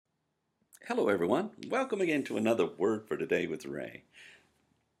Hello, everyone. Welcome again to another Word for Today with Ray.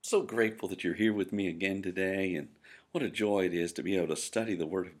 So grateful that you're here with me again today, and what a joy it is to be able to study the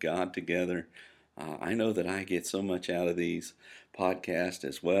Word of God together. I know that I get so much out of these podcasts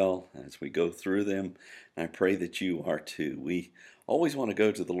as well as we go through them. And I pray that you are too. We always want to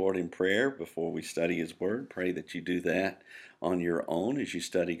go to the Lord in prayer before we study His Word. Pray that you do that on your own as you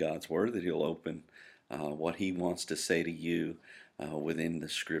study God's Word, that He'll open what He wants to say to you within the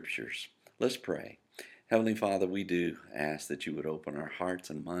Scriptures. Let's pray. Heavenly Father, we do ask that you would open our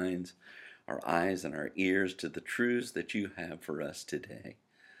hearts and minds, our eyes and our ears to the truths that you have for us today.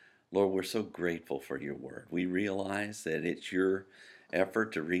 Lord, we're so grateful for your word. We realize that it's your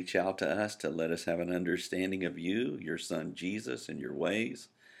effort to reach out to us, to let us have an understanding of you, your Son Jesus, and your ways.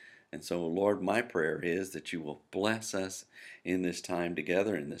 And so, Lord, my prayer is that you will bless us in this time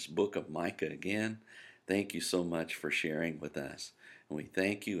together in this book of Micah again. Thank you so much for sharing with us. And we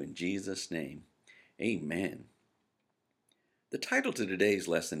thank you in Jesus' name. Amen. The title to today's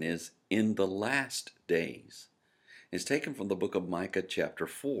lesson is In the Last Days. It's taken from the book of Micah chapter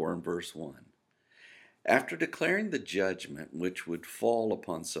 4 and verse 1. After declaring the judgment which would fall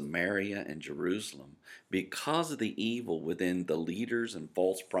upon Samaria and Jerusalem because of the evil within the leaders and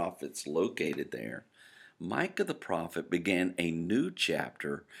false prophets located there, Micah the prophet began a new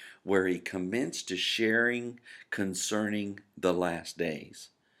chapter where he commenced to sharing concerning the last days.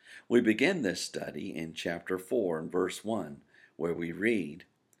 We begin this study in chapter 4 and verse 1, where we read,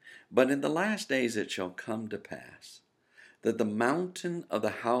 "But in the last days it shall come to pass, that the mountain of the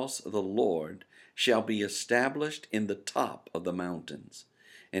house of the Lord shall be established in the top of the mountains,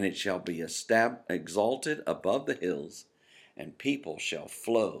 and it shall be exalted above the hills, and people shall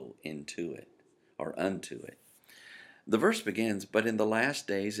flow into it," or unto it. The verse begins, "But in the last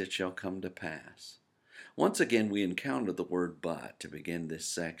days it shall come to pass." Once again, we encounter the word "but" to begin this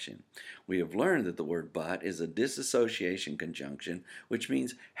section. We have learned that the word "but" is a disassociation conjunction, which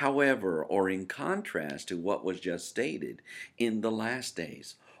means however, or in contrast to what was just stated, in the last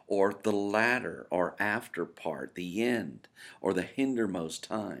days, or the latter or after part, the end, or the hindermost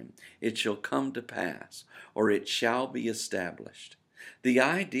time. It shall come to pass, or it shall be established. The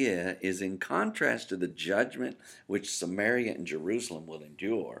idea is in contrast to the judgment which Samaria and Jerusalem will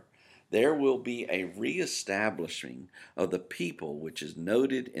endure. There will be a reestablishing of the people, which is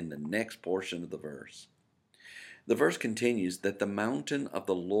noted in the next portion of the verse. The verse continues that the mountain of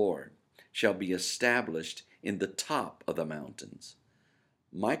the Lord shall be established in the top of the mountains.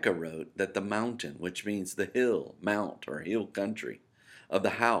 Micah wrote that the mountain, which means the hill, mount, or hill country, of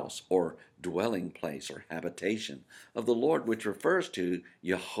the house or dwelling place or habitation of the Lord, which refers to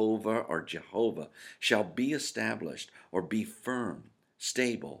Jehovah or Jehovah, shall be established or be firm,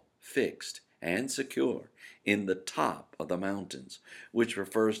 stable, fixed, and secure in the top of the mountains, which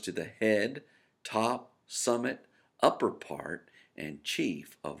refers to the head, top, summit, upper part, and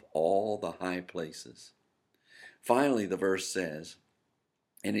chief of all the high places. Finally, the verse says,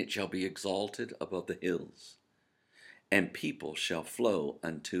 "And it shall be exalted above the hills, and people shall flow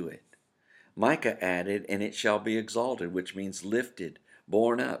unto it." Micah added, "And it shall be exalted," which means lifted,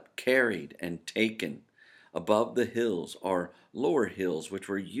 borne up, carried, and taken above the hills or lower hills, which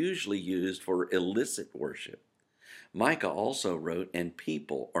were usually used for illicit worship. Micah also wrote, "And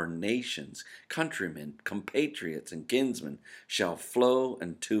people or nations, countrymen, compatriots, and kinsmen shall flow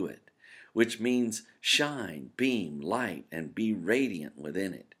unto it," which means shine, beam, light, and be radiant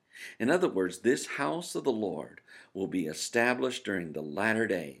within it. In other words, this house of the Lord will be established during the latter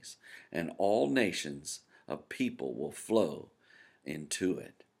days, and all nations of people will flow into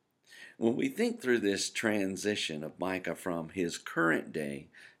it. When we think through this transition of Micah from his current day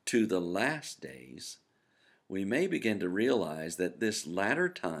to the last days, we may begin to realize that this latter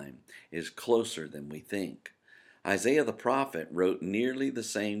time is closer than we think. Isaiah the prophet wrote nearly the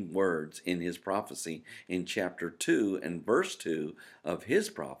same words in his prophecy in chapter 2 and verse 2 of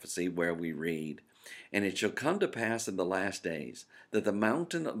his prophecy, where we read, "And it shall come to pass in the last days that the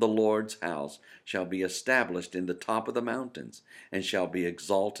mountain of the Lord's house shall be established in the top of the mountains, and shall be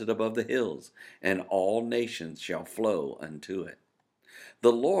exalted above the hills, and all nations shall flow unto it."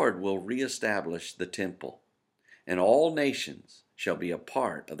 The Lord will reestablish the temple, and all nations shall be a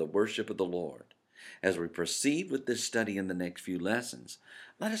part of the worship of the Lord. As we proceed with this study in the next few lessons,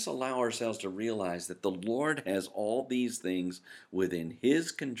 let us allow ourselves to realize that the Lord has all these things within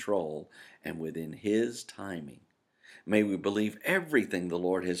His control and within His timing. May we believe everything the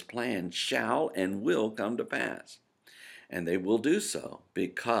Lord has planned shall and will come to pass. And they will do so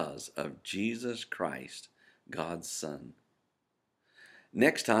because of Jesus Christ, God's Son.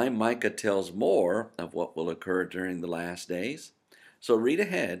 Next time, Micah tells more of what will occur during the last days. So read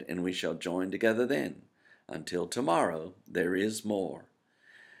ahead, and we shall join together then. Until tomorrow, there is more.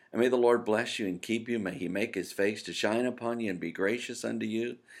 And may the Lord bless you and keep you. May he make his face to shine upon you and be gracious unto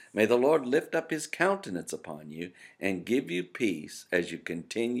you. May the Lord lift up his countenance upon you and give you peace as you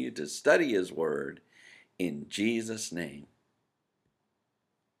continue to study his word. In Jesus' name.